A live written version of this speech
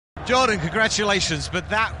Jordan, congratulations, but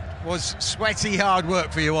that was sweaty, hard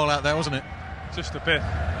work for you all out there, wasn't it? Just a bit.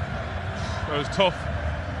 It was tough.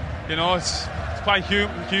 You know, it's quite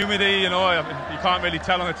humidity, you know, you can't really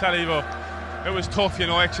tell on the telly, but it was tough, you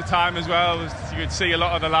know, extra time as well. You could see a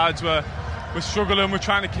lot of the lads were struggling, we're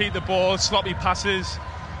trying to keep the ball, sloppy passes.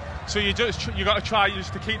 So you got to try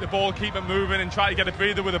just to keep the ball, keep it moving and try to get a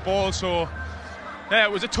breather with the ball. So, yeah,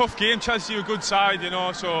 it was a tough game. Chelsea are a good side, you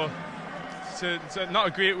know, so it's not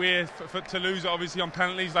a great way to lose, obviously, on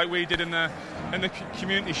penalties like we did in the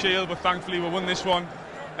Community Shield, but thankfully we won this one.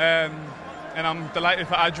 And I'm delighted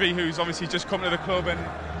for Adri, who's obviously just come to the club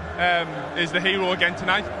and is the hero again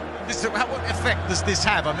tonight. What effect does this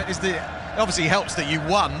have? I mean, it obviously helps that you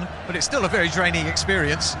won, but it's still a very draining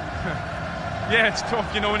experience. Yeah, it's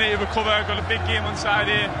tough, you know, we need to recover. I've got a big game on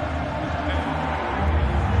Saturday.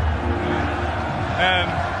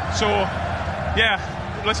 So,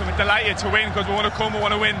 yeah, listen, we're delighted to win because we want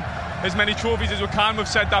to win as many trophies as we can. We've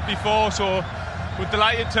said that before, so we're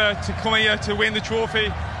delighted to come here to win the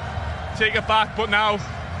trophy, take it back, but now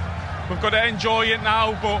we've got to enjoy it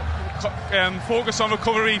now, but focus on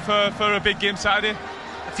recovery for a big game Saturday.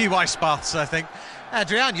 A few ice baths, I think.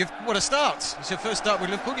 Adrian, what a start. It's your first start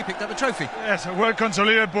with Liverpool, you picked up a trophy. Yes, welcome to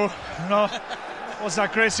Liverpool. You know, it was a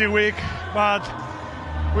crazy week, but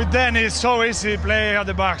with Danny it's so easy to play at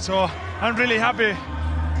the back, so I'm really happy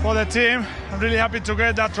for the team. I'm really happy to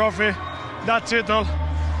get that trophy, that title,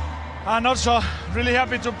 and also really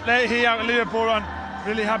happy to play here at Liverpool and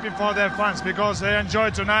really happy for the fans because they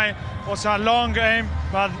enjoyed tonight. It was a long game,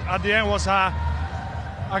 but at the end was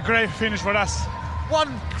a great finish for us.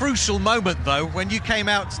 One crucial moment, though, when you came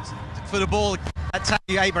out for the ball at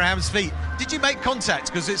Tammy Abraham's feet. Did you make contact?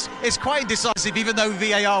 Because it's quite indecisive, even though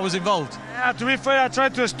VAR was involved. Yeah, to be fair, I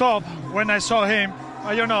tried to stop when I saw him.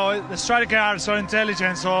 You know, the striker are so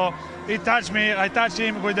intelligent, so he touched me. I touched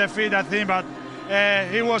him with the feet, I think, but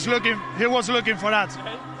he was looking for that.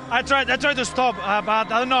 I tried to stop,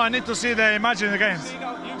 but I don't know. I need to see the match in the games.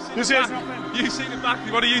 You've seen it back.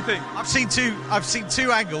 What do you think? I've seen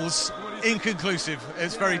two angles. Inconclusive.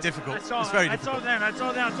 It's very difficult. I told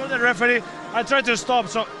the referee. I tried to stop.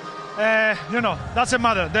 So, you know, doesn't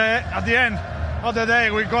matter. At the end of the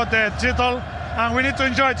day, we got the title, and we need to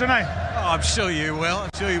enjoy it tonight. Oh, I'm sure you will.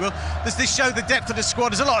 Does this show the depth of the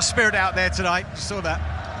squad? There's a lot of spirit out there tonight. You saw that?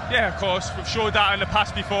 Yeah, of course. We've showed that in the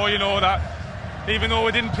past before. You know that even though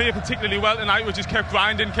we didn't play particularly well tonight, we just kept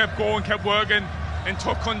grinding, kept going, kept working in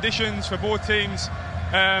tough conditions for both teams.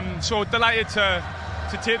 So delighted to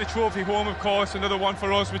take the trophy home, of course, another one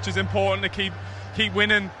for us, which is important to keep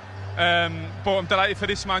winning. But I'm delighted for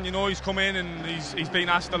this man, you know, he's come in and he's been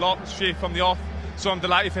asked a lot straight from the off. So I'm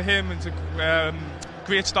delighted for him, and it's a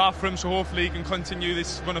great start for him, so hopefully he can continue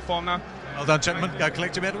this run of form now. Well done, gentlemen. Go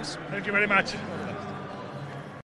collect your medals. Thank you very much.